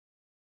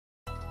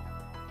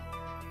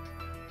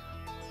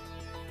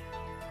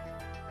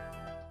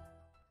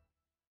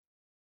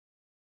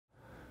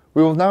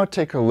We will now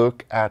take a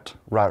look at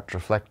route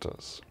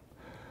reflectors.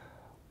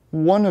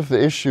 One of the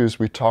issues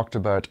we talked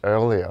about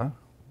earlier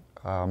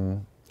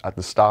at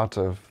the start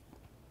of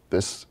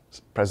this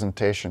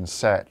presentation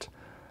set,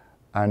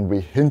 and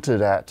we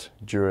hinted at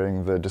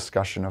during the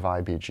discussion of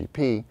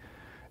IBGP,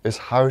 is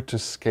how to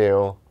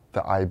scale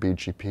the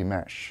IBGP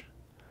mesh.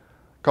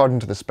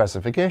 According to the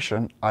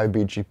specification,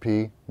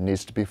 IBGP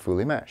needs to be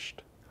fully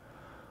meshed.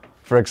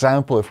 For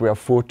example, if we have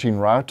 14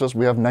 routers,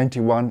 we have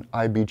 91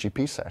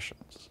 IBGP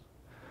sessions.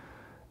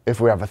 If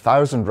we have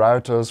 1,000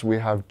 routers, we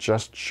have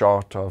just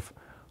short of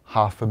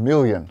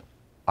 500,000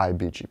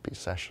 IBGP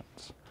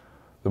sessions.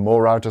 The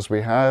more routers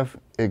we have,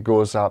 it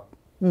goes up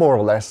more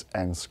or less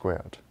n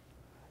squared.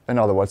 In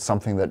other words,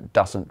 something that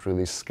doesn't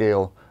really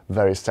scale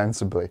very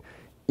sensibly,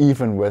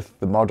 even with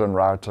the modern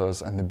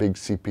routers and the big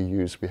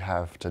CPUs we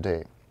have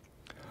today.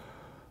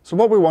 So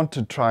what we want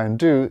to try and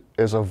do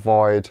is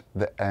avoid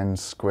the n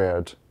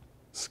squared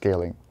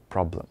scaling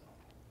problem.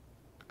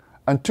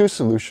 And two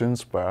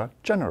solutions were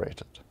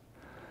generated.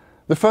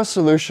 The first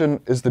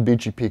solution is the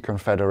BGP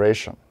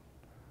confederation,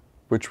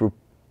 which we're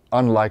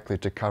unlikely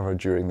to cover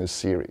during this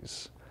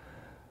series.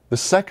 The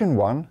second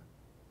one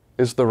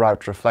is the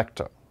route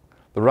reflector.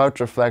 The route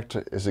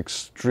reflector is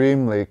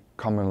extremely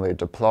commonly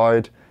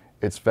deployed,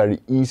 it's very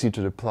easy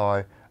to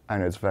deploy,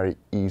 and it's very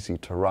easy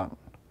to run.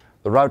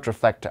 The route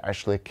reflector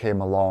actually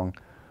came along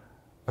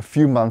a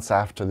few months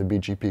after the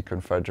BGP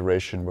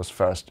confederation was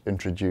first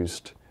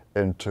introduced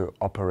into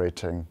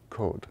operating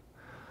code.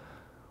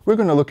 We're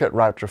going to look at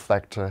route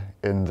reflector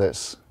in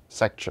this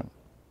section.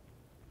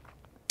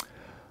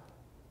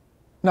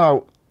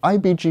 Now,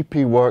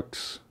 IBGP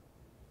works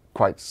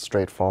quite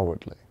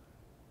straightforwardly.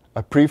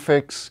 A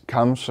prefix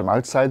comes from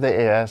outside the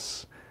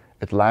AS,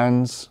 it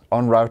lands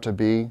on router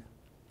B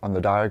on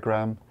the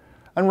diagram,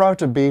 and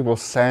router B will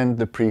send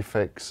the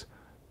prefix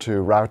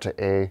to router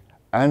A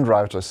and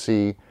router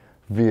C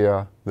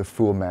via the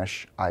full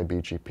mesh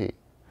IBGP.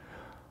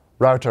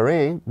 Router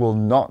A will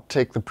not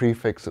take the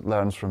prefix it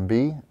learns from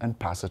B and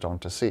pass it on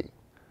to C.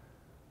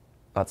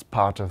 That's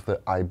part of the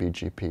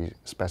IBGP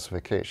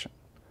specification.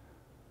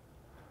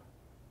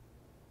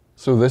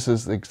 So this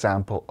is the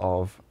example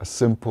of a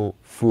simple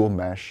full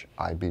mesh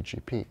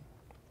IBGP.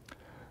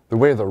 The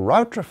way the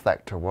route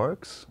reflector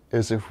works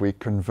is if we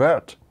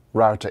convert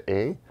router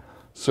A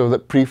so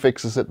that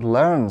prefixes it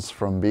learns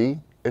from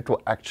B, it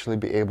will actually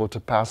be able to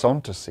pass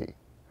on to C.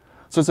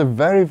 So it's a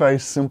very, very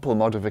simple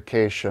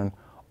modification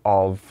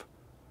of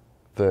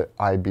the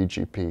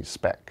IBGP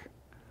spec.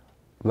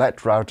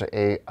 Let router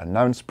A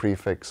announce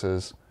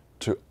prefixes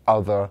to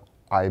other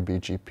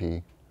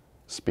IBGP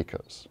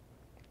speakers.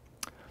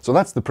 So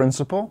that's the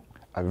principle,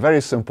 a very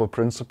simple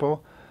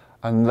principle,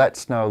 and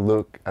let's now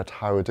look at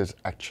how it is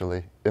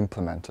actually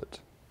implemented.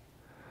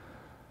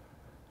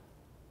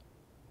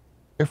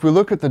 If we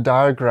look at the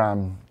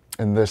diagram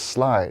in this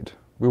slide,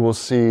 we will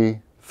see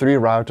 3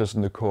 routers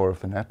in the core of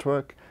the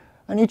network,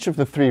 and each of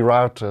the 3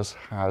 routers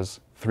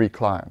has 3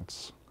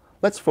 clients.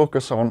 Let's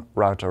focus on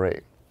router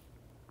A.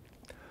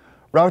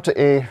 Router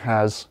A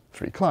has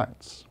 3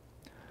 clients.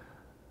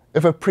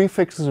 If a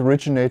prefix is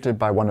originated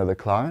by one of the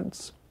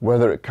clients,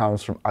 whether it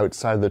comes from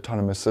outside the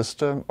autonomous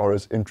system or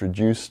is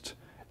introduced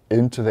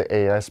into the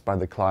AS by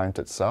the client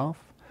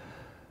itself,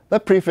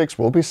 that prefix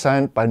will be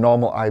sent by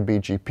normal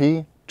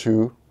IBGP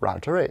to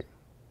router A.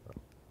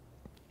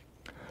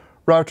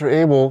 Router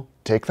A will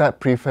take that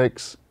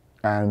prefix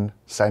and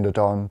send it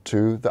on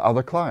to the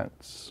other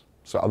clients.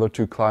 So other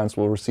 2 clients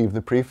will receive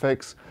the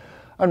prefix,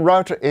 and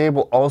router A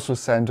will also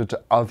send it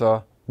to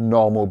other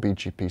normal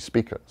BGP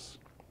speakers.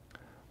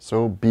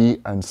 So B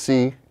and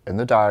C in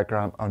the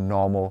diagram are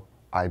normal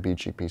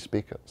IBGP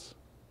speakers.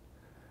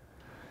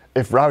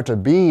 If router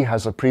B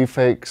has a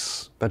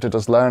prefix that it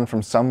has learned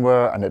from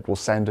somewhere and it will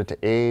send it to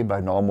A by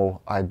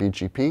normal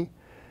IBGP,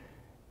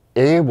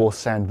 A will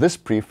send this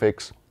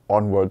prefix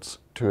onwards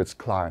to its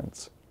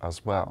clients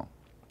as well.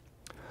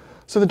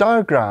 So the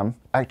diagram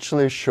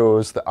actually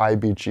shows the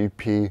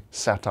IBGP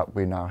setup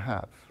we now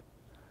have.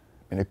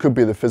 And it could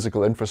be the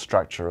physical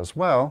infrastructure as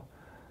well,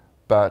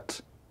 but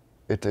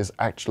it is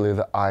actually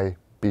the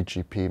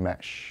IBGP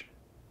mesh.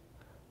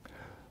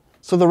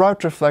 So the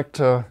route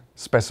reflector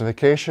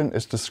specification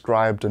is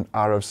described in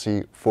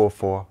RFC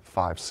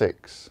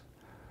 4456.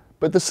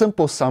 But the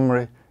simple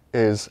summary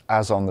is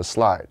as on the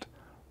slide.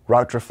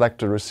 Route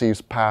reflector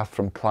receives path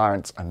from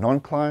clients and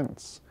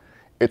non-clients.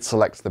 It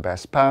selects the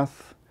best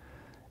path.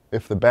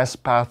 If the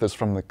best path is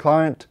from the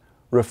client,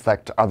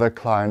 reflect to other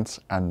clients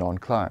and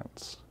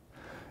non-clients.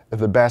 If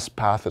the best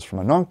path is from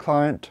a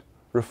non-client,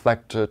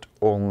 reflect it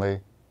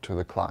only to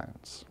the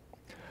clients.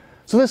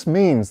 So this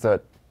means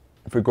that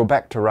if we go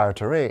back to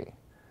router A,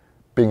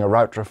 being a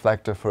route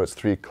reflector for its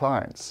 3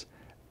 clients,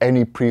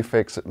 any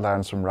prefix it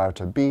learns from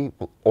router B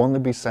will only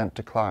be sent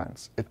to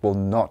clients. It will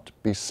not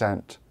be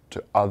sent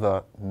to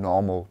other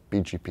normal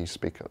BGP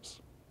speakers.